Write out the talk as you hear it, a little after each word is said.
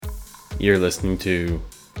You're listening to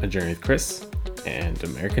A Journey with Chris and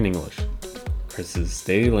American English. Chris's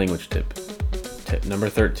daily language tip. Tip number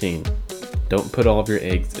 13. Don't put all of your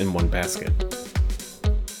eggs in one basket.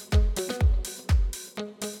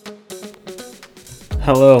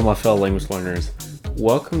 Hello, my fellow language learners.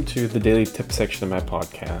 Welcome to the daily tip section of my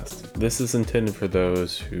podcast. This is intended for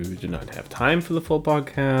those who do not have time for the full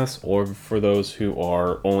podcast or for those who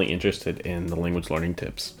are only interested in the language learning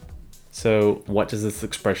tips. So, what does this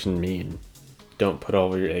expression mean? Don't put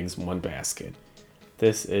all of your eggs in one basket.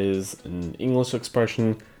 This is an English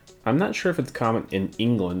expression. I'm not sure if it's common in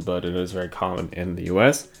England, but it is very common in the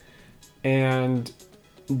US. And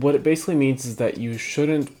what it basically means is that you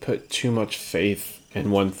shouldn't put too much faith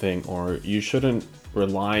in one thing, or you shouldn't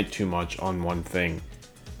rely too much on one thing.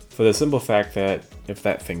 For the simple fact that if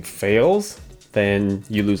that thing fails, then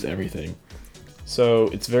you lose everything. So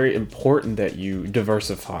it's very important that you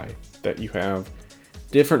diversify, that you have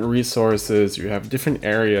different resources, you have different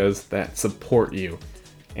areas that support you,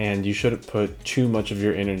 and you shouldn't put too much of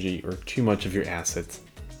your energy or too much of your assets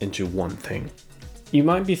into one thing. You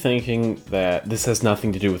might be thinking that this has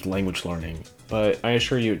nothing to do with language learning, but I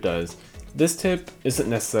assure you it does. This tip isn't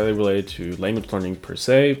necessarily related to language learning per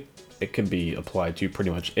se. It could be applied to pretty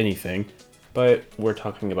much anything, but we're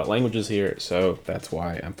talking about languages here, so that's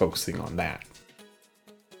why I'm focusing on that.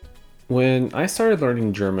 When I started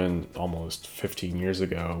learning German almost 15 years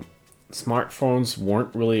ago, smartphones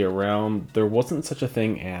weren't really around. There wasn't such a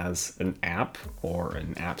thing as an app or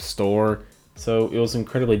an app store, so it was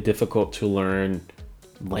incredibly difficult to learn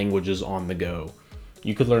languages on the go.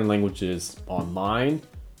 You could learn languages online,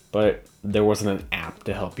 but there wasn't an app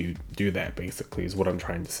to help you do that, basically, is what I'm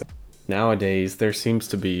trying to say. Nowadays, there seems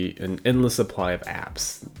to be an endless supply of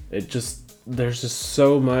apps. There's just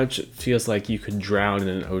so much, it feels like you could drown in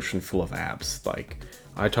an ocean full of apps, like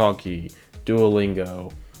italki,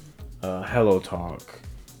 Duolingo, HelloTalk,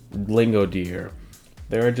 Lingodeer.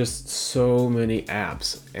 There are just so many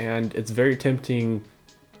apps, and it's very tempting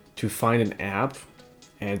to find an app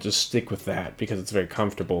and just stick with that because it's very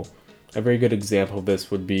comfortable. A very good example of this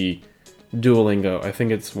would be Duolingo. I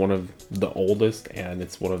think it's one of the oldest and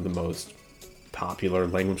it's one of the most popular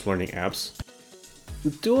language learning apps.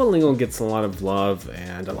 Duolingo gets a lot of love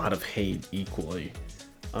and a lot of hate equally.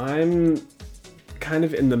 I'm kind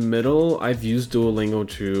of in the middle. I've used Duolingo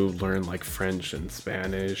to learn like French and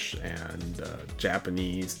Spanish and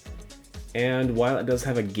Japanese. And while it does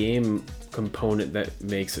have a game component that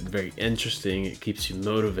makes it very interesting, it keeps you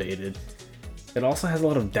motivated, it also has a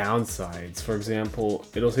lot of downsides. For example,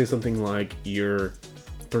 it'll say something like you're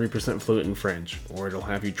 3% fluent in French, or it'll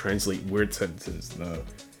have you translate weird sentences.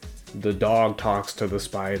 The dog talks to the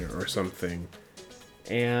spider or something.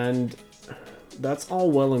 And that's all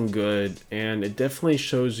well and good, and it definitely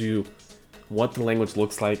shows you what the language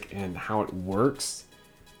looks like and how it works.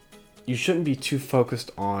 You shouldn't be too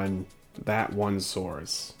focused on that one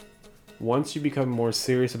source. Once you become more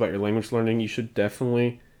serious about your language learning, you should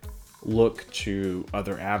definitely look to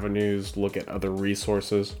other avenues, look at other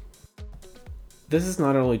resources. This is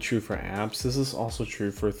not only true for apps, this is also true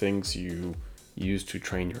for things you use to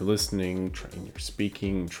train your listening, train your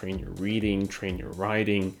speaking, train your reading, train your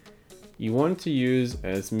writing. You want to use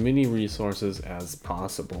as many resources as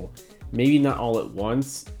possible. Maybe not all at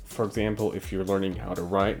once. For example, if you're learning how to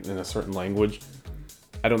write in a certain language,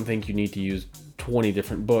 I don't think you need to use 20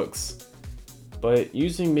 different books. But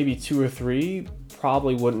using maybe 2 or 3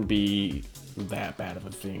 probably wouldn't be that bad of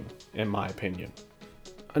a thing, in my opinion.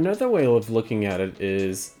 Another way of looking at it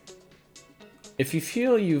is, if you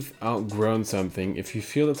feel you've outgrown something, if you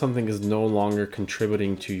feel that something is no longer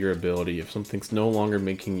contributing to your ability, if something's no longer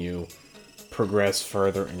making you progress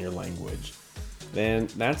further in your language, then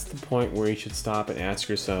that's the point where you should stop and ask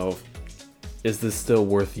yourself, is this still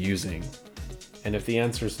worth using? And if the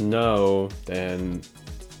answer is no, then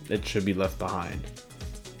it should be left behind.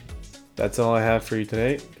 That's all I have for you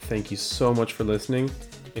today. Thank you so much for listening.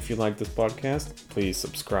 If you like this podcast, please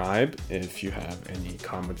subscribe. If you have any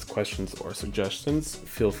comments, questions, or suggestions,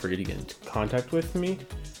 feel free to get in contact with me.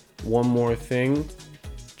 One more thing,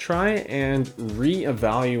 try and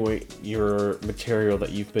reevaluate your material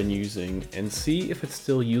that you've been using and see if it's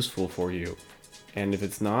still useful for you. And if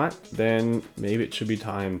it's not, then maybe it should be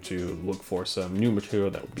time to look for some new material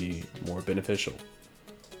that would be more beneficial.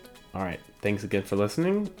 All right, thanks again for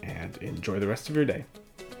listening, and enjoy the rest of your day.